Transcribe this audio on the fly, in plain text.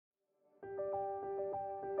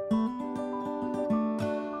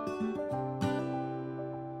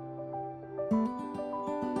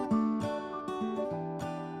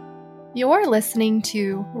You're listening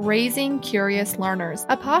to Raising Curious Learners,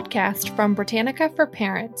 a podcast from Britannica for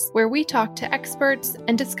Parents, where we talk to experts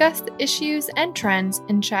and discuss the issues and trends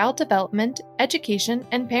in child development, education,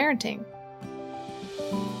 and parenting.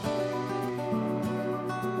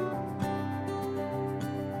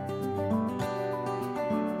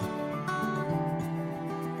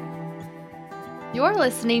 You're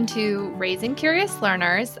listening to Raising Curious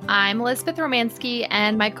Learners. I'm Elizabeth Romanski,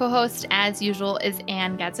 and my co-host, as usual, is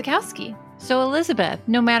Ann Gadzikowski. So Elizabeth,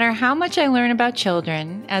 no matter how much I learn about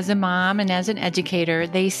children, as a mom and as an educator,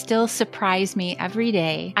 they still surprise me every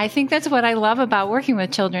day. I think that's what I love about working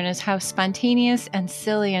with children is how spontaneous and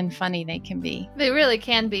silly and funny they can be. They really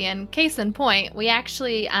can be, and case in point, we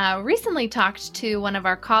actually recently talked to one of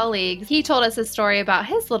our colleagues. He told us a story about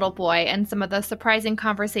his little boy and some of the surprising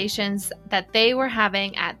conversations that they were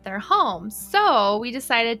having at their home. So we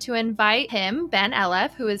decided to invite him, Ben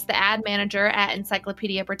Elef, who is the ad manager at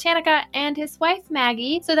Encyclopedia Britannica, and his wife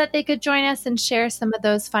Maggie, so that they could join us and share some of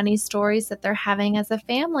those funny stories that they're having as a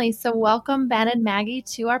family. So welcome Ben and Maggie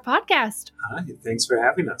to our podcast. Hi, thanks for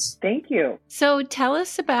having us. Thank you. So tell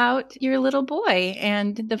us about your little boy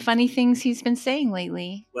and the funny things he's been saying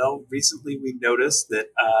lately. Well, recently we noticed that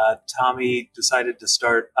Tommy decided to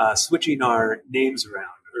start switching our names around,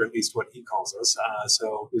 or at least what he calls us.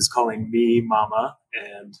 So he was calling me Mama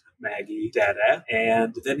and Maggie Dada.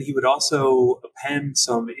 And then he would also append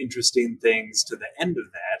some interesting things to the end of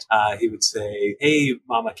that. He would say, "Hey,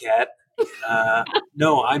 Mama Cat."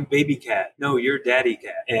 No, I'm Baby Cat. No, you're Daddy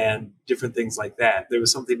Cat. And different things like that. There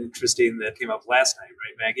was something interesting that came up last night,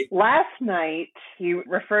 right, Maggie? Last night, he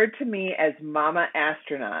referred to me as Mama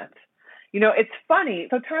Astronaut. You know, it's funny.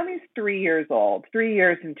 So Tommy's 3 years old, 3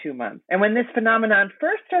 years and 2 months. And when this phenomenon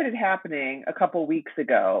first started happening a couple weeks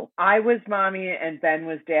ago, I was mommy and Ben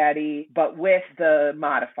was daddy, but with the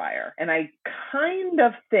modifier. And I kind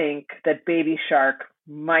of think that Baby Shark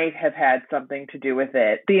might have had something to do with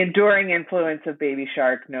it. The enduring influence of Baby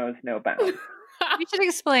Shark knows no bounds. We should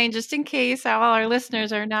explain, just in case all our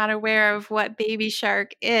listeners are not aware of what Baby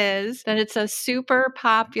Shark is, that it's a super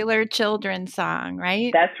popular children's song,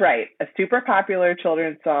 right? That's right. A super popular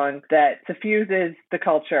children's song that suffuses the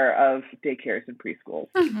culture of daycares and preschools.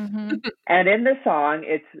 Mm-hmm. And in the song,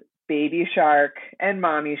 it's Baby Shark and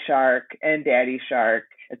Mommy Shark and Daddy Shark,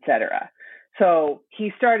 etc. So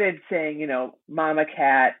he started saying, you know, Mama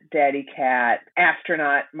Cat, Daddy Cat,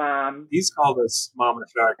 Astronaut Mom. He's called us Mama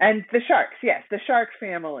Shark. And the sharks, yes, the shark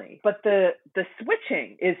family. But the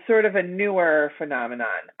switching is sort of a newer phenomenon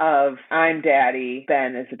of I'm Daddy,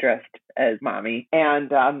 Ben is addressed as Mommy.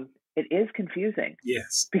 And it is confusing.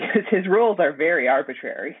 Yes. Because his rules are very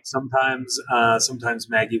arbitrary. Sometimes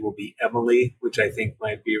Maggie will be Emily, which I think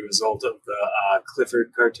might be a result of the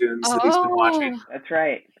Clifford cartoons that he's been watching. That's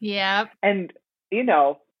right. Yeah. And, you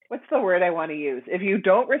know, what's the word I want to use? If you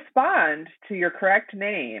don't respond to your correct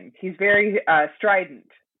name, he's very strident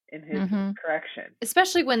in his correction.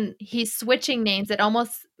 Especially when he's switching names, it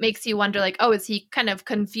almost makes you wonder, like, oh, is he kind of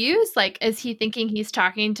confused? Like, is he thinking he's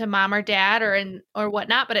talking to mom or dad or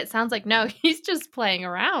whatnot? But it sounds like, no, he's just playing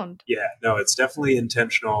around. Yeah, no, it's definitely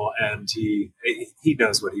intentional, and he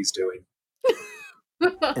knows what he's doing.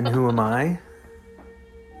 And who am I?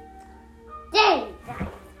 Daddy.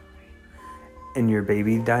 And your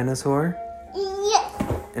baby dinosaur? Yes.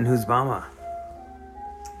 And who's Mama?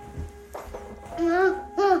 Dinosaur.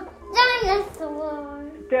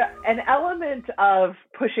 An element of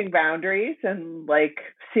pushing boundaries and like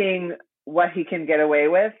seeing what he can get away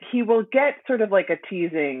with, he will get sort of like a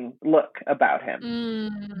teasing look about him.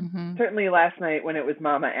 Mm-hmm. Certainly last night when it was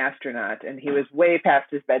Mama Astronaut and he was way past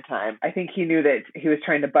his bedtime, I think he knew that he was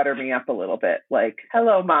trying to butter me up a little bit. Like,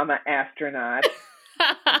 hello, Mama Astronaut.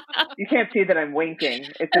 You can't see that I'm winking.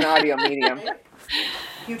 It's an audio medium.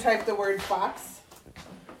 You type the word fox.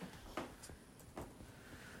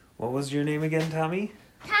 What was your name again, Tommy?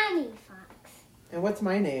 Tommy Fox. And what's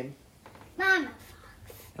my name? Mama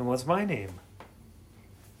Fox. And what's my name?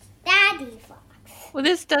 Daddy Fox. Well,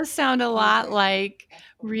 this does sound a lot like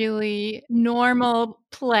really normal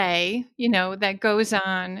play, you know, that goes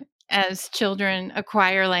on as children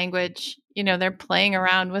acquire language. You know, they're playing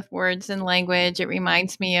around with words and language. It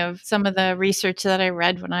reminds me of some of the research that I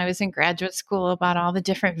read when I was in graduate school about all the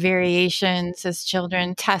different variations as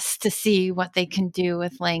children test to see what they can do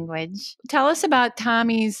with language. Tell us about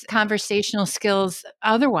Tommy's conversational skills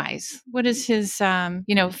otherwise. What is his,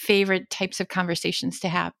 favorite types of conversations to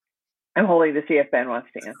have? I'm holding to see if Ben wants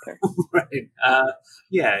to answer. Right.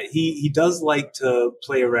 Yeah, he does like to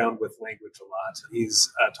play around with language a lot.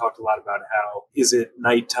 He's talked a lot about how is it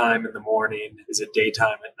nighttime in the morning? Is it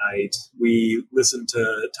daytime at night? We listen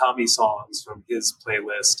to Tommy songs from his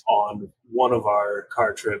playlist on one of our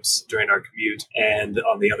car trips during our commute, and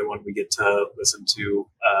on the other one we get to listen to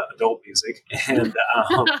adult music. And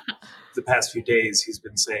the past few days he's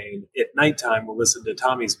been saying at nighttime we'll listen to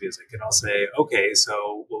Tommy's music, and I'll say, okay,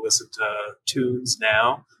 so we'll listen to tunes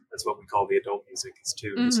now. That's what we call the adult music, is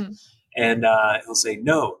tunes. Mhm. And he'll say,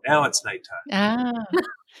 no, now it's nighttime.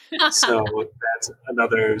 So that's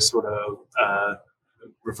another sort of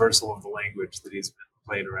reversal of the language that he's been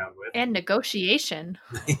playing around with. And negotiation.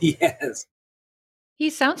 Yes. He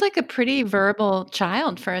sounds like a pretty verbal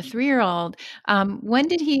child for a 3-year-old. When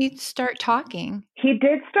did he start talking? He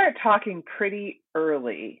did start talking pretty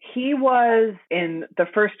early. He was in the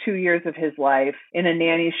first 2 years of his life in a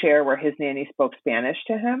nanny share where his nanny spoke Spanish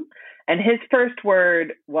to him. And his first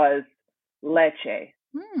word was leche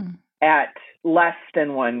at less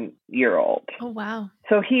than 1 year old. Oh, wow.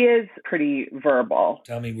 So he is pretty verbal.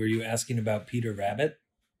 Tommy, were you asking about Peter Rabbit?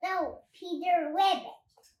 No, Peter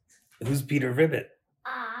Rabbit. Who's Peter Ribbit?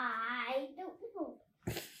 I don't know.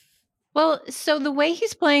 Well, so the way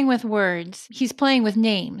he's playing with words, he's playing with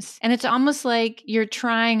names. And it's almost like you're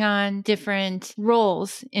trying on different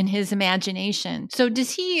roles in his imagination. So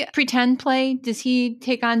does he pretend play? Does he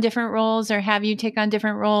take on different roles, or have you take on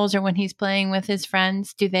different roles? Or when he's playing with his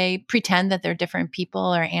friends, do they pretend that they're different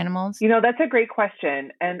people or animals? You know, that's a great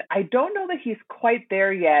question. And I don't know that he's quite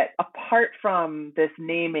there yet, apart from this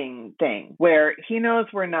naming thing where he knows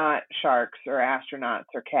we're not sharks or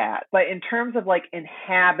astronauts or cats. But in terms of like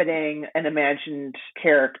inhabiting an imagined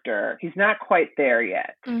character, he's not quite there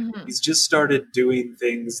yet. Mhm. He's just started doing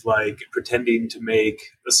things like pretending to make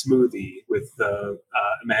a smoothie with the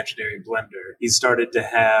imaginary blender. He's started to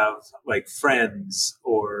have like friends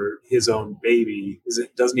or his own baby.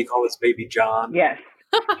 Doesn't he call his baby John? Yes.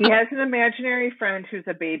 He has an imaginary friend who's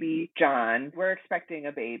a baby John. We're expecting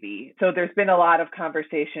a baby. So there's been a lot of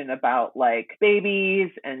conversation about like babies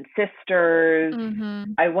and sisters.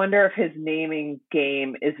 Mhm. I wonder if his naming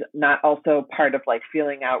game is not also part of like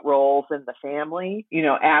feeling out roles in the family. You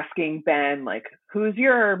know, asking Ben, like, who's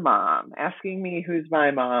your mom? Asking me who's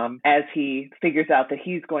my mom, as he figures out that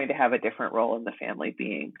he's going to have a different role in the family,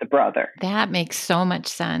 being the brother. That makes so much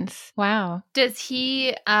sense. Wow. Does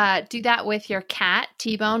he do that with your cat,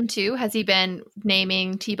 T-Bone, too? Has he been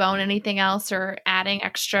naming T-Bone anything else or adding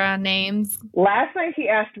extra names? Last night he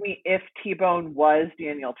asked me if T-Bone was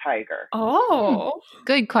Daniel Tiger. Oh.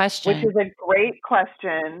 Good question. Which is a great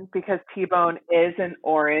question because T-Bone is an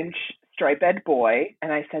orange striped boy.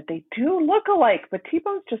 And I said, they do look alike, but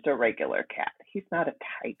T-Bone's just a regular cat. He's not a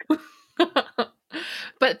tiger.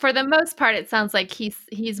 But for the most part, it sounds like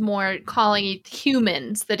he's more calling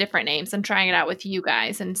humans the different names and trying it out with you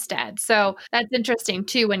guys instead. So that's interesting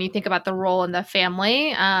too when you think about the role in the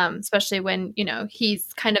family, especially when, you know,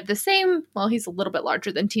 he's kind of the same. Well, he's a little bit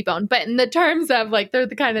larger than T-Bone, but in the terms of like they're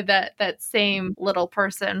the kind of that same little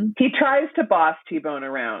person. He tries to boss T-Bone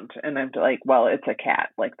around, and I'm like, well, it's a cat,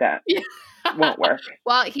 like that. Yeah. Won't work.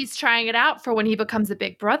 Well, he's trying it out for when he becomes a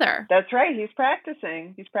big brother. That's right. He's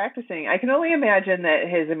practicing. I can only imagine that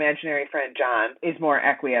his imaginary friend John is more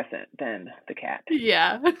acquiescent than the cat.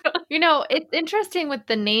 Yeah. You know, it's interesting with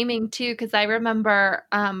the naming too, because I remember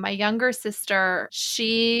my younger sister,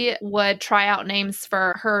 she would try out names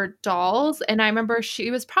for her dolls. And I remember she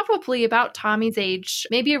was probably about Tommy's age,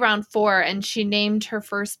 maybe around 4, and she named her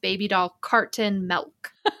first baby doll Carton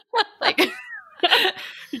Milk. Like,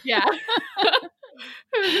 yeah.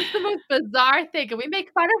 It was just the most bizarre thing. And we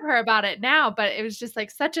make fun of her about it now, but it was just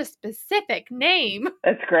like such a specific name.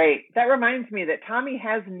 That's great. That reminds me that Tommy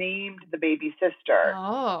has named the baby sister.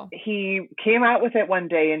 Oh. He came out with it one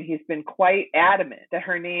day and he's been quite adamant that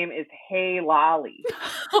her name is Hey Lolly,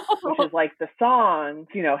 which is like the song,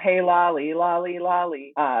 you know, Hey Lolly, Lolly,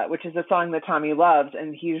 Lolly, which is a song that Tommy loves.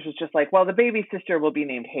 And he was just like, well, the baby sister will be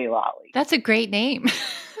named Hey Lolly. That's a great name.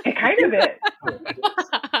 It kind of is.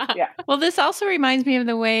 Yeah. Well, this also reminds me of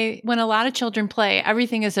the way when a lot of children play,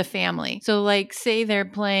 everything is a family. So like say they're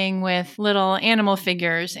playing with little animal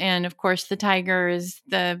figures, and of course the tiger is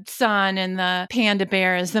the son and the panda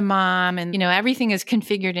bear is the mom, and you know everything is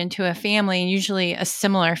configured into a family, and usually a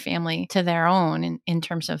similar family to their own in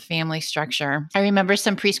terms of family structure. I remember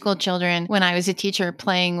some preschool children when I was a teacher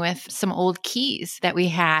playing with some old keys that we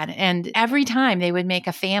had, and every time they would make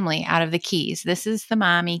a family out of the keys. This is the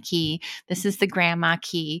mommy key, this is the grandma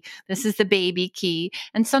key, this this is the baby key.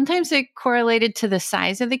 And sometimes it correlated to the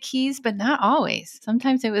size of the keys, but not always.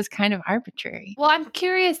 Sometimes it was kind of arbitrary. Well, I'm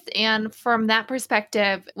curious, Anne, from that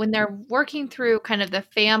perspective, when they're working through kind of the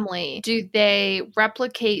family, do they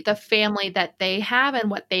replicate the family that they have and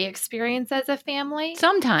what they experience as a family?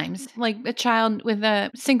 Sometimes, like a child with a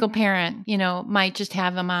single parent, might just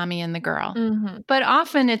have a mommy and the girl. Mm-hmm. But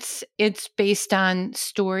often it's based on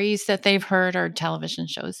stories that they've heard or television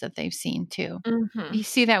shows that they've seen too. Mm-hmm. You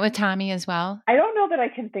see that with Tommy as well? I don't know that I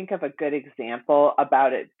can think of a good example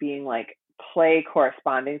about it being like play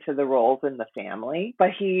corresponding to the roles in the family, but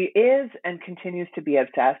he is and continues to be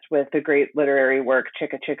obsessed with the great literary work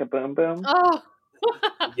Chicka Chicka Boom Boom. Oh,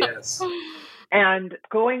 Yes. And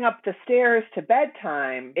going up the stairs to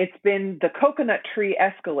bedtime, it's been the coconut tree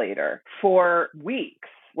escalator for weeks,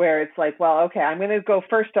 where it's like, well, okay, I'm going to go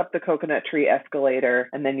first up the coconut tree escalator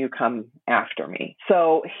and then you come after me.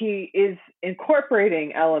 So he is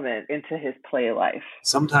incorporating element into his play life.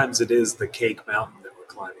 Sometimes it is the cake mountain that we're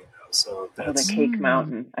climbing, though. So that's the cake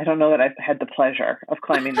mountain. I don't know that I've had the pleasure of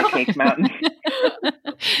climbing the cake mountain.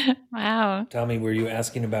 Wow. Tommy, were you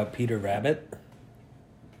asking about Peter Rabbit?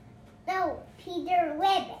 No, Peter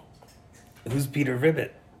Rabbit. Who's Peter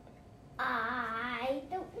Ribbit? I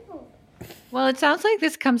don't know. Well, it sounds like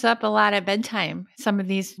this comes up a lot at bedtime. Some of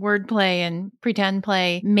these wordplay and pretend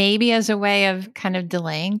play, maybe as a way of kind of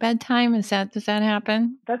delaying bedtime. Does that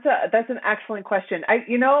happen? That's an excellent question.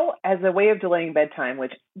 As a way of delaying bedtime,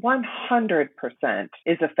 which 100%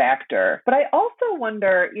 is a factor. But I also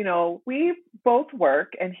wonder, we both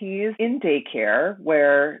work and he's in daycare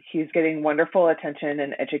where he's getting wonderful attention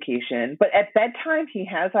and education. But at bedtime, he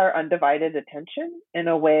has our undivided attention in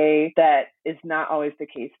a way that is not always the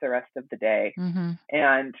case the rest of the day. Mm-hmm.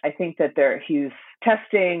 And I think that he's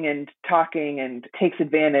testing and talking and takes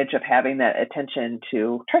advantage of having that attention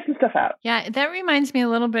to try some stuff out. Yeah, that reminds me a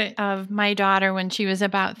little bit of my daughter when she was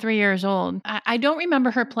about 3 years old. I don't remember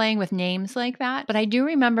her playing with names like that, but I do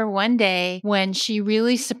remember one day when she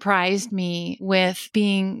really surprised me with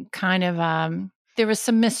being kind of there was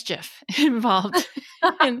some mischief involved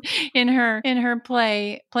in her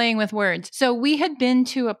playing with words. So we had been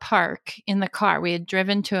to a park in the car. We had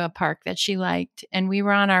driven to a park that she liked, and we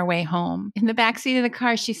were on our way home. In the backseat of the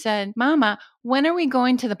car, she said, "Mama, when are we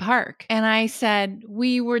going to the park?" And I said,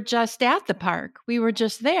 "We were just at the park. We were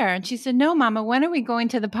just there." And she said, "No, Mama, when are we going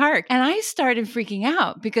to the park?" And I started freaking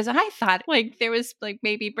out because I thought like there was like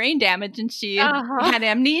maybe brain damage and she had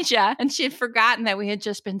amnesia and she had forgotten that we had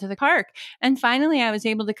just been to the park. And finally, I was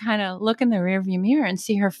able to kind of look in the rearview mirror and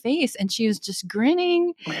see her face, and she was just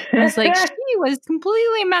grinning. I was like, she was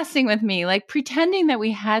completely messing with me, like pretending that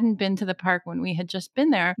we hadn't been to the park when we had just been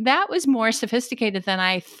there. That was more sophisticated than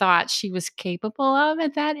I thought she was capable of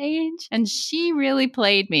at that age. And she really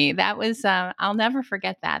played me. That was, I'll never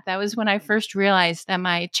forget that. That was when I first realized that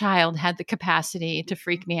my child had the capacity to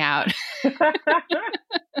freak me out.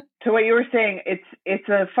 To what you were saying, it's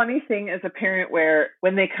a funny thing as a parent where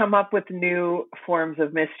when they come up with new forms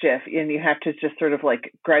of mischief and you have to just sort of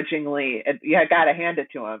like grudgingly, you got to hand it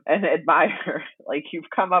to them and admire, like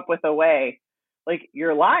you've come up with a way, like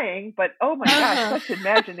you're lying, but oh my gosh, such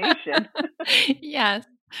imagination. Yes.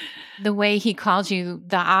 The way he calls you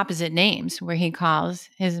the opposite names, where he calls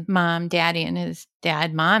his mom daddy and his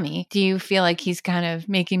dad mommy. Do you feel like he's kind of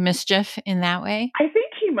making mischief in that way? I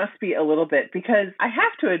think he must be a little bit, because I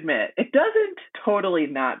have to admit, it doesn't totally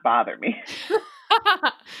not bother me.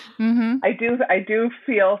 Mm-hmm. I do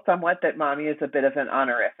feel somewhat that mommy is a bit of an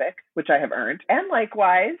honorific, which I have earned, and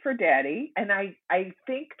likewise for daddy. And I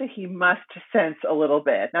think that he must sense a little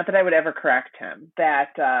bit, not that I would ever correct him,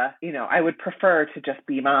 that I would prefer to just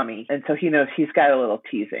be mommy, and so he knows he's got a little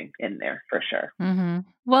teasing in there for sure. Mm-hmm.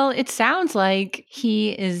 Well, it sounds like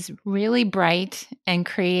he is really bright and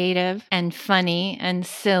creative and funny and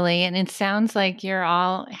silly, and it sounds like you're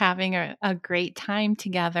all having a great time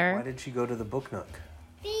together. Why did she go to the Book Nook?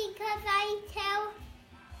 Because I told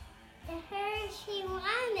her she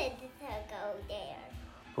wanted to go there.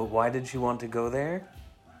 But why did she want to go there?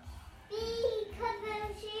 Because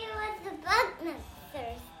she was the book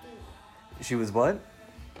thirsty. She was what?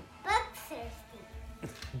 Book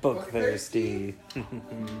thirsty. Book thirsty.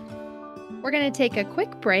 We're going to take a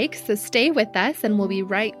quick break, so stay with us and we'll be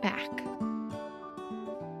right back.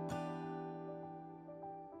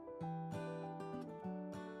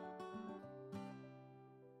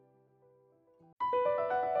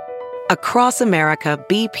 Across America,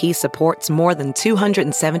 BP supports more than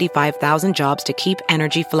 275,000 jobs to keep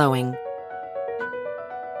energy flowing.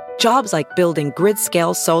 Jobs like building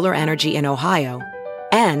grid-scale solar energy in Ohio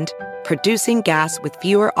and producing gas with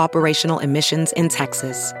fewer operational emissions in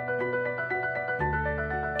Texas.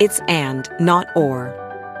 It's and, not or.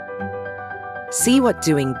 See what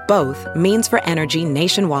doing both means for energy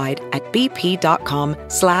nationwide at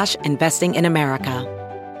bp.com/investing in America.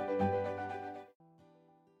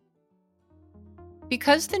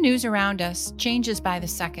 Because the news around us changes by the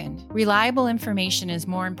second, reliable information is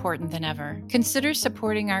more important than ever. Consider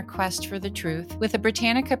supporting our quest for the truth with a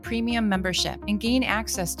Britannica Premium membership and gain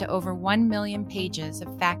access to over 1 million pages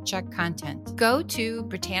of fact-check content. Go to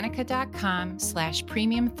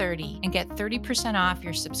Britannica.com/premium30 and get 30% off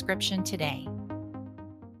your subscription today.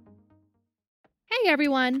 Hey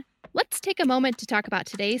everyone! Let's take a moment to talk about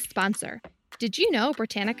today's sponsor. Did you know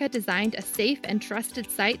Britannica designed a safe and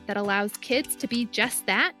trusted site that allows kids to be just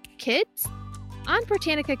that, kids? On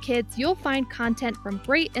Britannica Kids, you'll find content from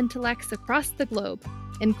great intellects across the globe,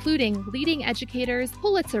 including leading educators,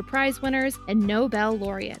 Pulitzer Prize winners, and Nobel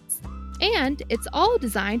laureates. And it's all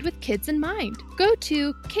designed with kids in mind. Go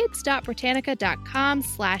to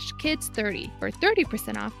kids.britannica.com/kids30 for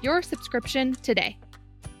 30% off your subscription today.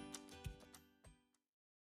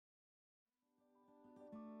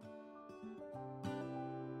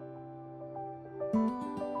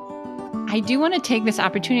 I do want to take this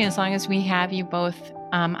opportunity, as long as we have you both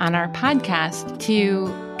on our podcast, to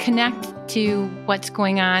connect to what's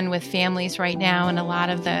going on with families right now and a lot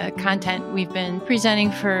of the content we've been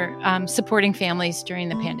presenting for supporting families during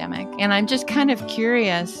the pandemic. And I'm just kind of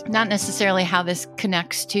curious, not necessarily how this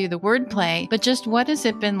connects to the wordplay, but just what has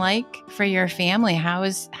it been like for your family? How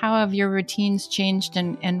have your routines changed,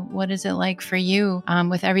 and what is it like for you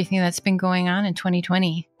with everything that's been going on in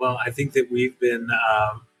 2020? Well, I think that we've been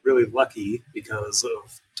really lucky because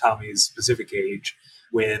of Tommy's specific age.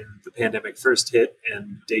 When the pandemic first hit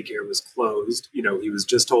and daycare was closed, he was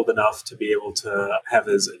just old enough to be able to have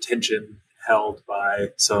his attention held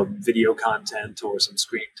by some video content or some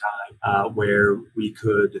screen time, where we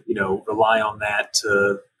could, rely on that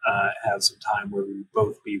to have some time where we would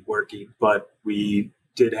both be working. But we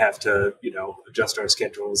did have to, adjust our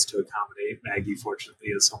schedules to accommodate. Maggie, fortunately,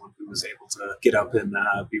 is someone who was able to get up and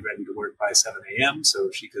be ready to work by 7 a.m. so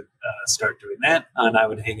she could start doing that. And I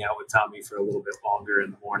would hang out with Tommy for a little bit longer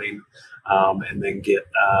in the morning, and then get,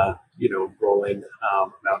 rolling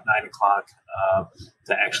about 9 o'clock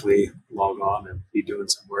to actually log on and be doing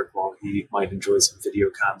some work while he might enjoy some video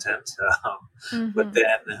content. But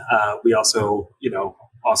then we also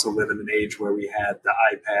live in an age where we had the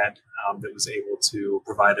iPad that was able to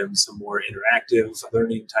provide him some more interactive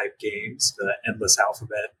learning type games. The Endless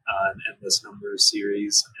Alphabet and Endless Numbers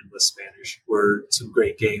series, Endless Spanish, were some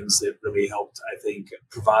great games that really helped, I think,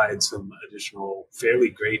 provide some additional fairly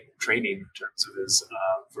great training in terms of his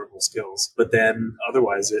verbal skills. But then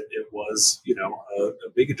otherwise it was, a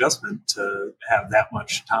big adjustment to have that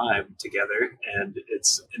much time together. And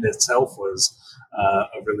it's in itself was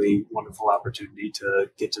a really wonderful opportunity to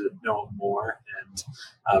get to know him more and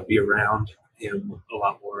be around him a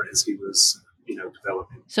lot more as he was,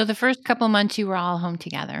 developing. So the first couple months you were all home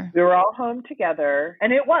together. We were all home together.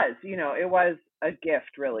 And it was a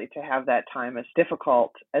gift, really, to have that time, as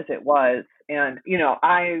difficult as it was. And,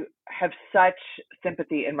 I have such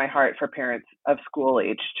sympathy in my heart for parents of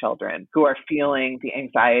school-age children who are feeling the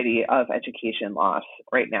anxiety of education loss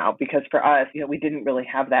right now. Because for us, we didn't really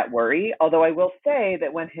have that worry. Although I will say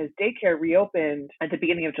that when his daycare reopened at the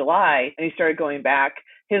beginning of July and he started going back,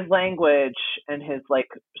 his language and his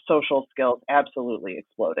social skills absolutely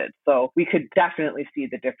exploded. So we could definitely see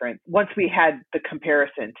the difference once we had the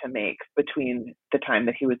comparison to make between the time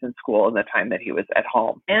that he was in school and the time that he was at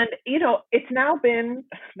home. And, it's now been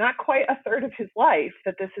not quite a third of his life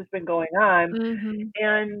that this has been going on. Mm-hmm.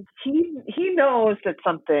 And he knows that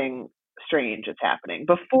something strange is happening.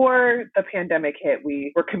 Before the pandemic hit,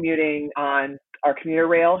 we were commuting on our commuter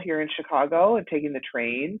rail here in Chicago and taking the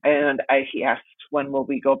train. And he asked, when will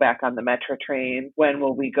we go back on the Metro train? When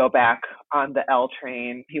will we go back on the L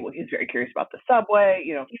train? He's very curious about the subway.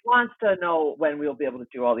 He wants to know when we'll be able to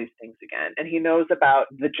do all these things again. And he knows about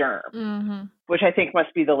the germ, which I think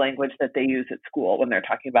must be the language that they use at school when they're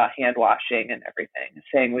talking about hand washing and everything,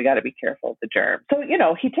 saying we got to be careful of the germ. So,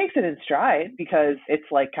 he takes it in stride because it's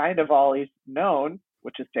kind of all he's known,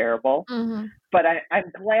 which is terrible. Mm-hmm. But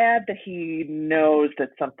I'm glad that he knows that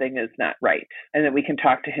something is not right and that we can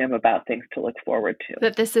talk to him about things to look forward to.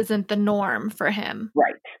 That this isn't the norm for him.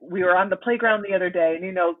 Right. We were on the playground the other day,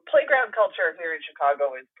 and playground culture here in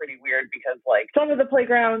Chicago is pretty weird because some of the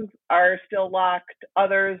playgrounds are still locked,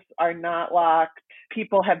 others are not locked.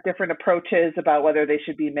 people have different approaches about whether they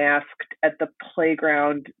should be masked at the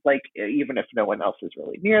playground, like even if no one else is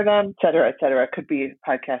really near them, et cetera, et cetera. It could be a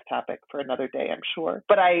podcast topic for another day, I'm sure.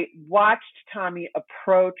 But I watched Tommy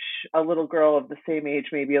approach a little girl of the same age,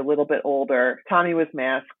 maybe a little bit older. Tommy was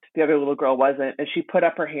masked. The other little girl wasn't. And she put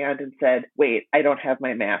up her hand and said, wait, I don't have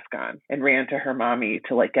my mask on, and ran to her mommy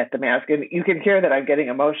to like get the mask. And you can hear that I'm getting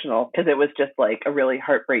emotional because it was just like a really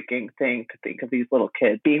heartbreaking thing to think of these little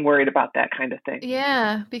kids being worried about that kind of thing.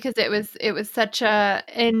 Yeah, because it was such a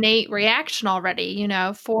innate reaction already, you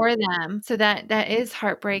know, for them. So that is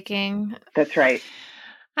heartbreaking. That's right.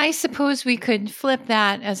 I suppose we could flip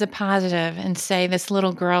that as a positive and say this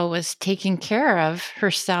little girl was taking care of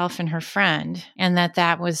herself and her friend, and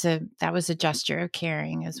that was a gesture of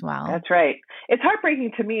caring as well. That's right. It's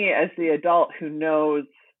heartbreaking to me as the adult who knows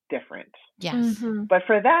different. Yes. Mm-hmm. But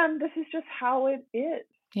for them, this is just how it is.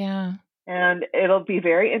 Yeah. And it'll be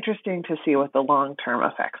very interesting to see what the long-term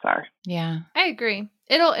effects are. Yeah. I agree.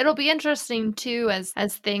 It'll be interesting too as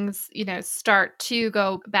things, you know, start to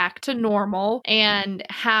go back to normal, and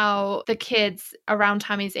how the kids around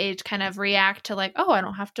Tommy's age kind of react to like, oh, I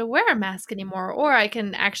don't have to wear a mask anymore, or I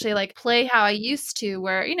can actually like play how I used to,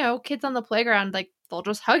 where, you know, kids on the playground, like they'll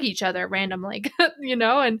just hug each other randomly, you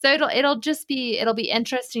know? And so it'll be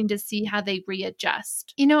interesting to see how they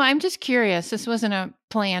readjust. You know, I'm just curious. This wasn't a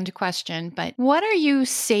planned question, but what are you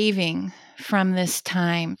saving from this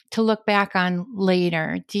time to look back on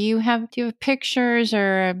later? Do you have pictures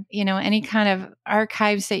or, you know, any kind of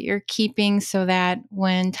archives that you're keeping so that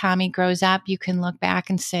when Tommy grows up, you can look back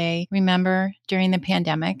and say, remember during the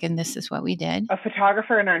pandemic, and this is what we did? A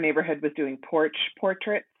photographer in our neighborhood was doing porch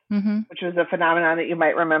portraits, Mm-hmm. which was a phenomenon that you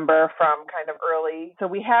might remember from kind of early. So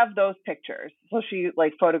we have those pictures. So she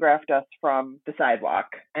like photographed us from the sidewalk.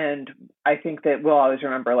 And I think that we'll always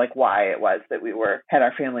remember like why it was that we had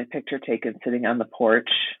our family picture taken sitting on the porch.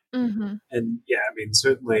 Mm-hmm. And yeah, I mean,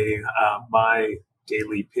 certainly my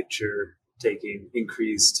daily picture taking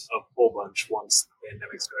increased a whole bunch once the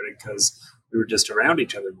pandemic started, because we were just around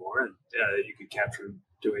each other more, and you could capture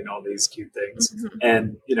doing all these cute things. Mm-hmm.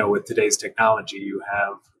 And, you know, with today's technology, you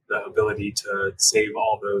have the ability to save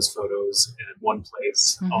all those photos in one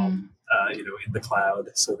place, Mm-hmm. you know, in the cloud,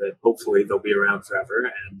 so that hopefully they'll be around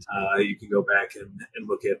forever. And you can go back and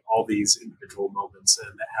look at all these individual moments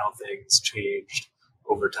and how things changed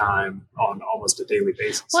over time on almost a daily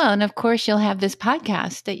basis. Well, and of course, you'll have this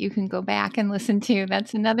podcast that you can go back and listen to.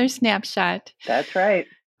 That's another snapshot. That's right.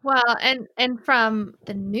 Well, and from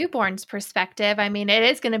the newborn's perspective, I mean, it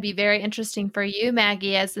is going to be very interesting for you,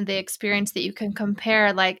 Maggie, as in the experience that you can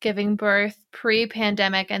compare, like giving birth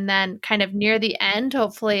pre-pandemic and then kind of near the end,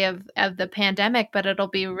 hopefully, of the pandemic. But it'll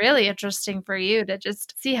be really interesting for you to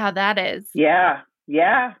just see how that is. Yeah.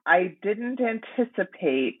 I didn't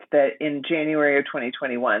anticipate that in January of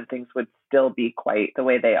 2021, things would still be quite the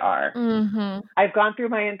way they are. Mm-hmm. I've gone through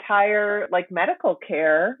my entire like medical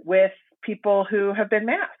care with people who have been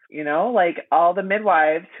masked, you know, like all the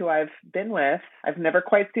midwives who I've been with, I've never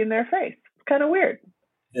quite seen their face. It's kind of weird.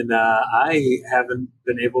 And I haven't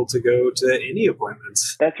been able to go to any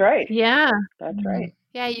appointments. That's right. Yeah. That's right.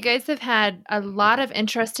 Yeah, you guys have had a lot of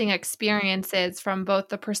interesting experiences from both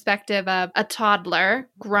the perspective of a toddler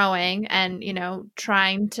growing and, you know,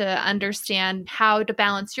 trying to understand how to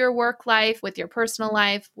balance your work life with your personal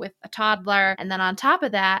life with a toddler. And then on top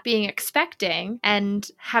of that, being expecting and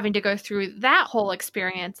having to go through that whole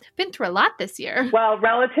experience. Been through a lot this year. Well,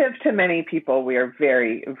 relative to many people, we are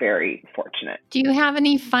very, very fortunate. Do you have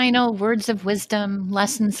any final words of wisdom,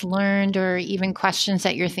 lessons learned, or even questions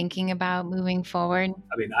that you're thinking about moving forward?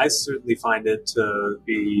 I mean, I certainly find it to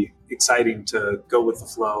be exciting to go with the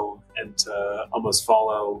flow and to almost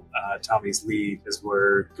follow Tommy's lead as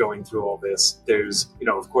we're going through all this. There's, you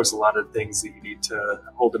know, of course, a lot of things that you need to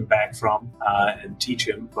hold him back from and teach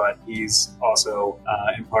him, but he's also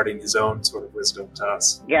imparting his own sort of wisdom to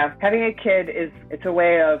us. Yeah, having a kid it's a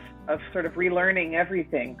way of sort of relearning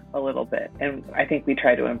everything a little bit. And I think we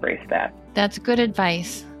try to embrace that. That's good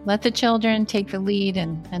advice. Let the children take the lead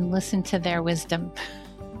and listen to their wisdom.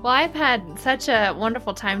 Well, I've had such a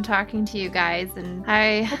wonderful time talking to you guys, and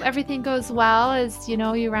I hope everything goes well as, you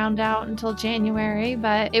know, you round out until January.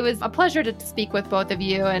 But it was a pleasure to speak with both of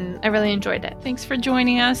you, and I really enjoyed it. Thanks for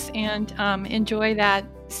joining us, and enjoy that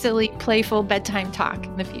silly, playful bedtime talk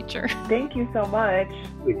in the future. Thank you so much.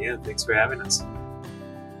 Yeah, thanks for having us.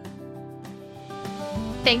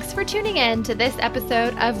 Thanks for tuning in to this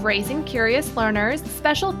episode of Raising Curious Learners.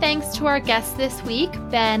 Special thanks to our guests this week,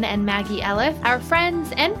 Ben and Maggie Elif, our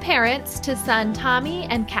friends and parents to son Tommy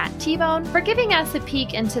and Kat T-Bone, for giving us a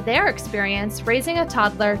peek into their experience raising a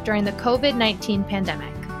toddler during the COVID-19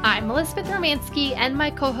 pandemic. I'm Elizabeth Romansky, and my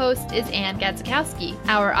co-host is Ann Gadzikowski.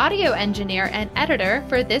 Our audio engineer and editor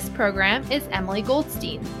for this program is Emily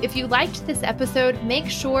Goldstein. If you liked this episode, make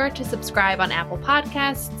sure to subscribe on Apple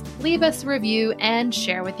Podcasts, leave us a review, and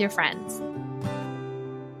share with your friends.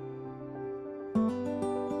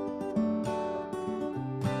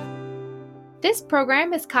 This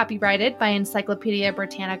program is copyrighted by Encyclopedia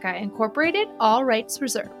Britannica Incorporated, all rights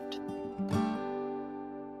reserved.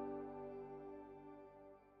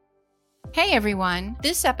 Hey everyone!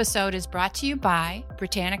 This episode is brought to you by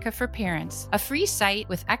Britannica for Parents, a free site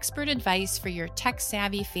with expert advice for your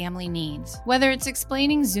tech-savvy family needs. Whether it's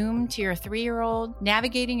explaining Zoom to your 3-year-old,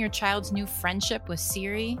 navigating your child's new friendship with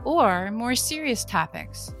Siri, or more serious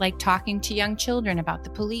topics like talking to young children about the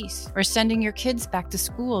police or sending your kids back to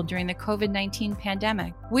school during the COVID-19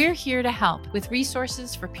 pandemic, we're here to help with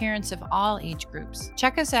resources for parents of all age groups.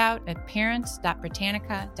 Check us out at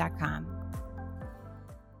parents.britannica.com.